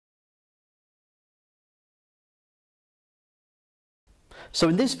So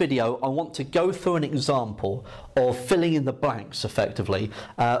in this video, I want to go through an example of filling in the blanks, effectively,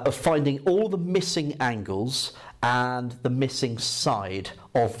 of finding all the missing angles and the missing side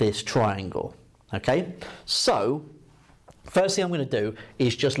of this triangle. Okay, so first thing I'm going to do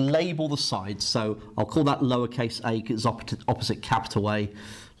is just label the sides. So I'll call that lowercase a because it's opposite capital A,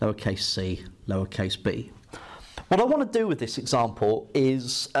 lowercase c, lowercase b. What I want to do with this example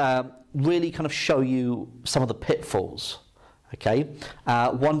is really kind of show you some of the pitfalls. Okay,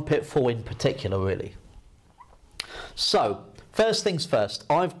 one pitfall in particular, really. So first things first,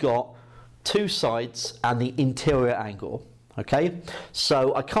 I've got two sides and the interior angle. Okay,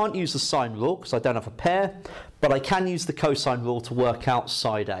 so I can't use the sine rule because I don't have a pair, but I can use the cosine rule to work out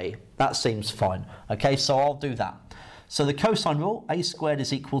side A. That seems fine. Okay, so I'll do that. So the cosine rule, a squared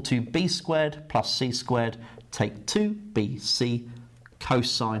is equal to b squared plus c squared, take 2bc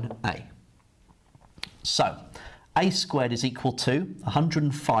cosine A. So a squared is equal to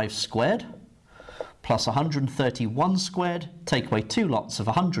 105 squared plus 131 squared, take away two lots of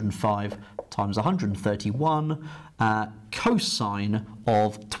 105 times 131, cosine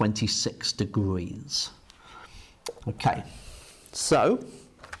of 26 degrees. Okay, so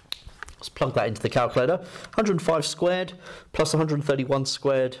let's plug that into the calculator. 105 squared plus 131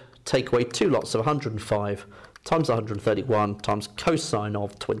 squared, take away two lots of 105 times 131 times cosine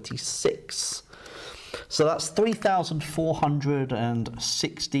of 26. So that's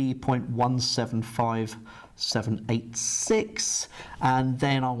 3,460.175786, and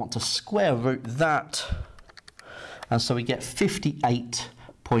then I want to square root that, and so we get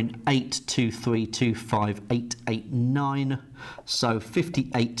 58.8232589, so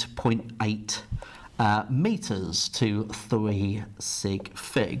 58.8 meters to 3 sig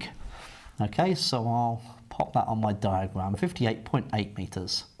fig. Okay, so I'll pop that on my diagram, 58.8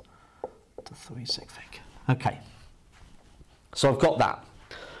 meters to 3 sig fig. Okay, so I've got that.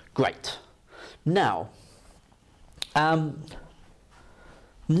 Great. Now,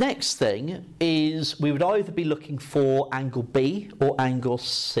 next thing is we would either be looking for angle B or angle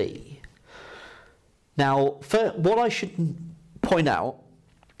C. Now, what I should point out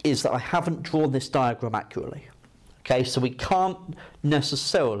is that I haven't drawn this diagram accurately. Okay, so we can't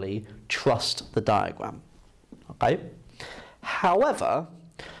necessarily trust the diagram. Okay. However,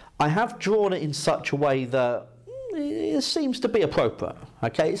 I have drawn it in such a way that it seems to be appropriate.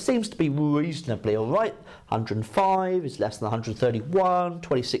 Okay, it seems to be reasonably all right. 105 is less than 131,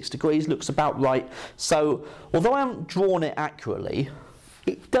 26 degrees looks about right. So although I haven't drawn it accurately,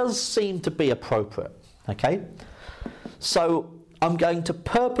 it does seem to be appropriate. Okay, so I'm going to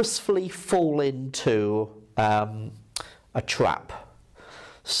purposefully fall into a trap.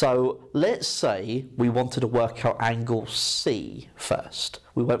 So let's say we wanted to work out angle C first.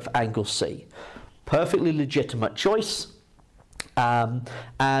 We went for angle C. Perfectly legitimate choice. And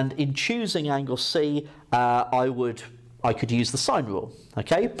in choosing angle C, I could use the sine rule.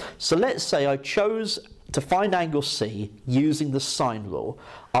 Okay? So let's say I chose to find angle C using the sine rule.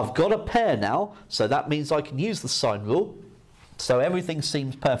 I've got a pair now, so that means I can use the sine rule. So everything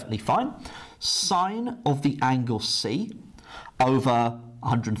seems perfectly fine. Sine of the angle C over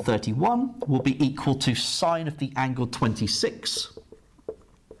 131 will be equal to sine of the angle 26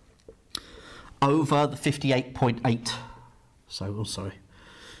 over the 58.8, so, sorry,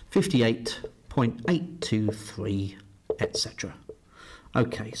 58.823, etc.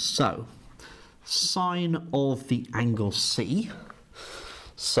 Okay, so sine of the angle C,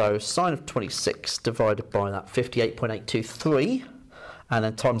 so sine of 26 divided by that 58.823, and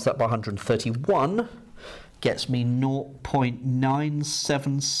then times that by 131, gets me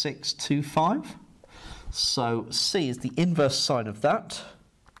 0.97625. So C is the inverse sine of that,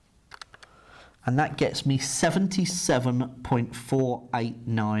 and that gets me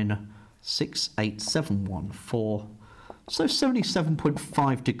 77.4896871, so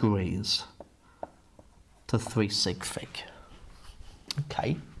 77.5 degrees to 3 sig fig.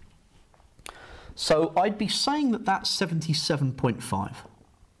 Okay, so I'd be saying that that's 77.5.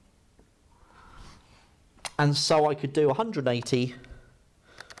 And so I could do 180,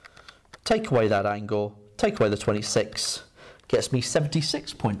 take away that angle, take away the 26, gets me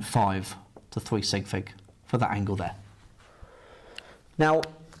 76.5 to 3 sig fig for that angle there. Now,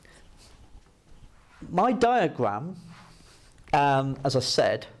 my diagram, as I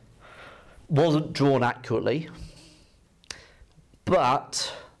said, wasn't drawn accurately,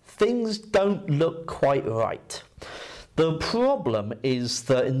 but things don't look quite right. The problem is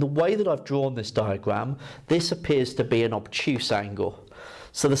that in the way that I've drawn this diagram, this appears to be an obtuse angle.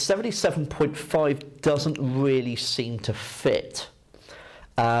 So the 77.5 doesn't really seem to fit.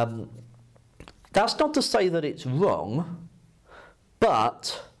 That's not to say that it's wrong,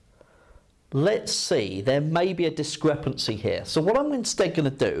 But let's see, there may be a discrepancy here. So what I'm instead going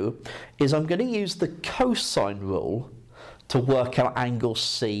to do is I'm going to use the cosine rule to work out angle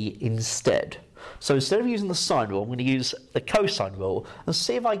C instead. So instead of using the sine rule, I'm going to use the cosine rule and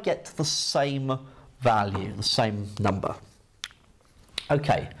see if I get to the same value, the same number.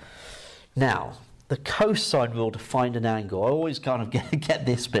 Okay, now the cosine rule to find an angle. I always kind of get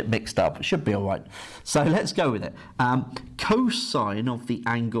this bit mixed up. It should be all right. So let's go with it. Cosine of the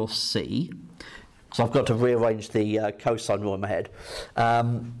angle C, so I've got to rearrange the cosine rule in my head,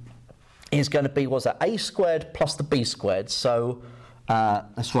 is going to be, what's that, a squared plus the b squared. So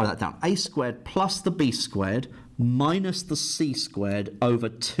let's write that down. A squared plus the b squared minus the c squared over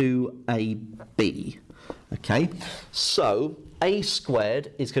 2ab. Okay, so a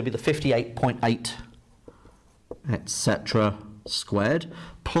squared is going to be the 58.8 etc. squared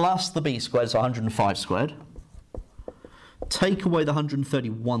plus the b squared, so 105 squared. Take away the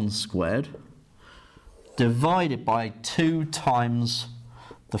 131 squared divided by 2 times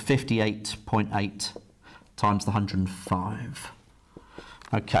the 58.8 times the 105.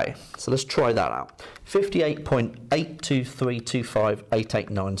 Okay, so let's try that out.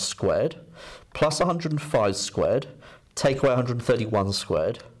 58.82325889 squared plus 105 squared, take away 131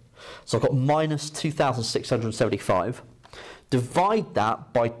 squared, so I've got minus 2,675. Divide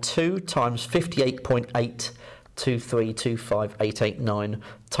that by 2 times 58.82325889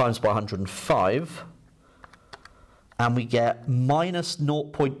 times by 105, and we get minus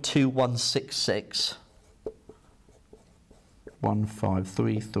 0.2166.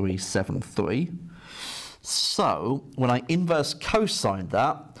 153373. So when I inverse cosine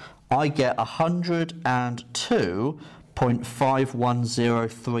that, I get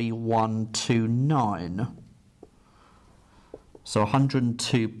 102.51033129. So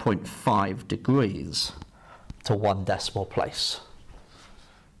 102.5 degrees to 1 decimal place.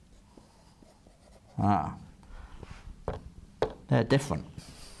 They're different.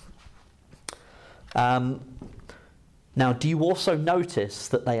 Now, do you also notice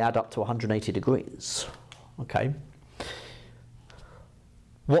that they add up to 180 degrees? Okay.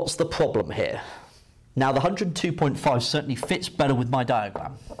 What's the problem here? Now, the 102.5 certainly fits better with my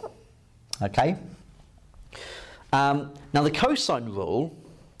diagram. Okay. Now, the cosine rule,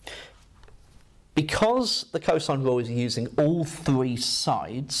 because the cosine rule is using all 3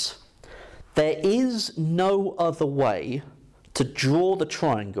 sides, there is no other way to draw the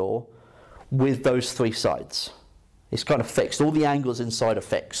triangle with those 3 sides. It's kind of fixed. All the angles inside are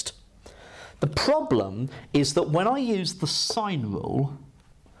fixed. The problem is that when I use the sine rule,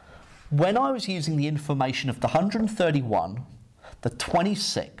 when I was using the information of the 131, the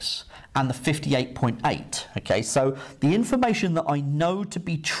 26, and the 58.8, okay, so the information that I know to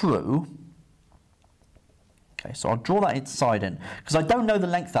be true, okay, so I'll draw that side in, because I don't know the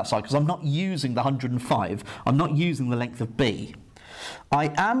length of that side, because I'm not using the 105, I'm not using the length of B.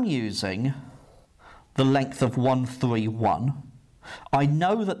 I am using the length of 131. I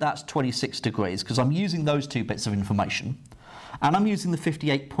know that that's 26 degrees because I'm using those 2 bits of information, and I'm using the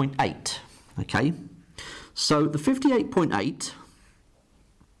 58.8. Okay, so the 58.8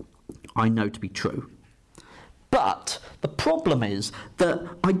 I know to be true, but the problem is that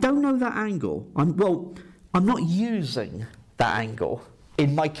I don't know that angle. I'm not using that angle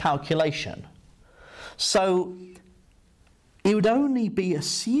in my calculation, so it would only be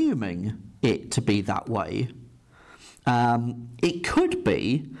assuming it to be that way. It could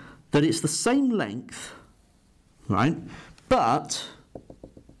be that it's the same length, right? But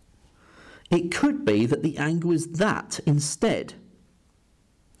it could be that the angle is that instead.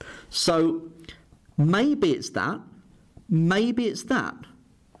 So maybe it's that, maybe it's that.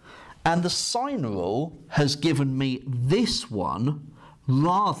 And the sine rule has given me this one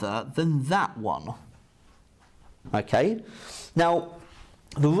rather than that one. Okay? Now,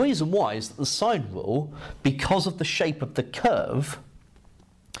 the reason why is that the sine rule, because of the shape of the curve,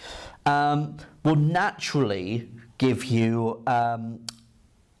 will naturally give you an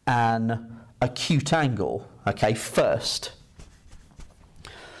acute angle, okay, first.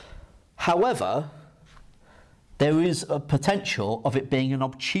 However, there is a potential of it being an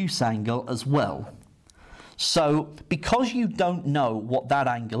obtuse angle as well. So because you don't know what that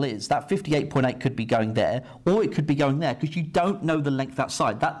angle is, that 58.8 could be going there, or it could be going there, because you don't know the length of that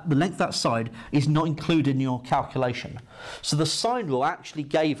side. The length of that side is not included in your calculation. So the sine rule actually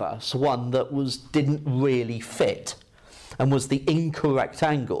gave us one that didn't really fit and was the incorrect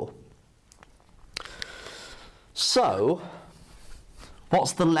angle. So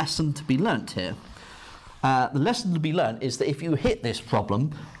what's the lesson to be learnt here? The lesson to be learnt is that if you hit this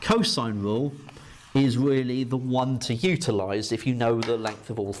problem, cosine rule is really the one to utilise if you know the length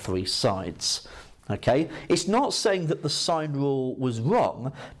of all three sides. Okay, it's not saying that the sine rule was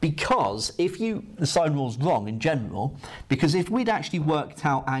wrong, because the sine rule's wrong in general, because if we'd actually worked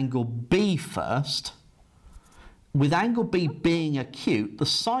out angle B first, with angle B being acute, the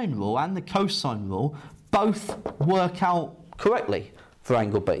sine rule and the cosine rule both work out correctly for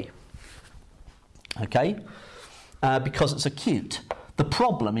angle B. Okay, because it's acute. The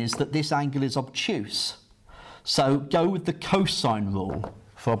problem is that this angle is obtuse, so go with the cosine rule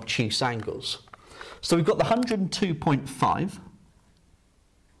for obtuse angles. So we've got the 102.5,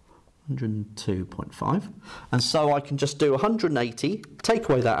 and so I can just do 180, take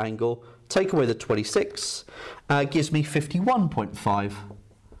away that angle, take away the 26, gives me 51.5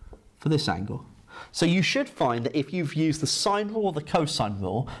 for this angle. So you should find that if you've used the sine rule or the cosine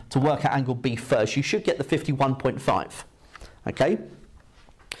rule to work out angle B first, you should get the 51.5. Okay?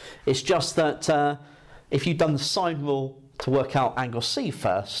 It's just that if you'd done the sine rule to work out angle C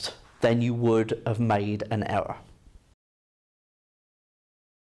first, then you would have made an error.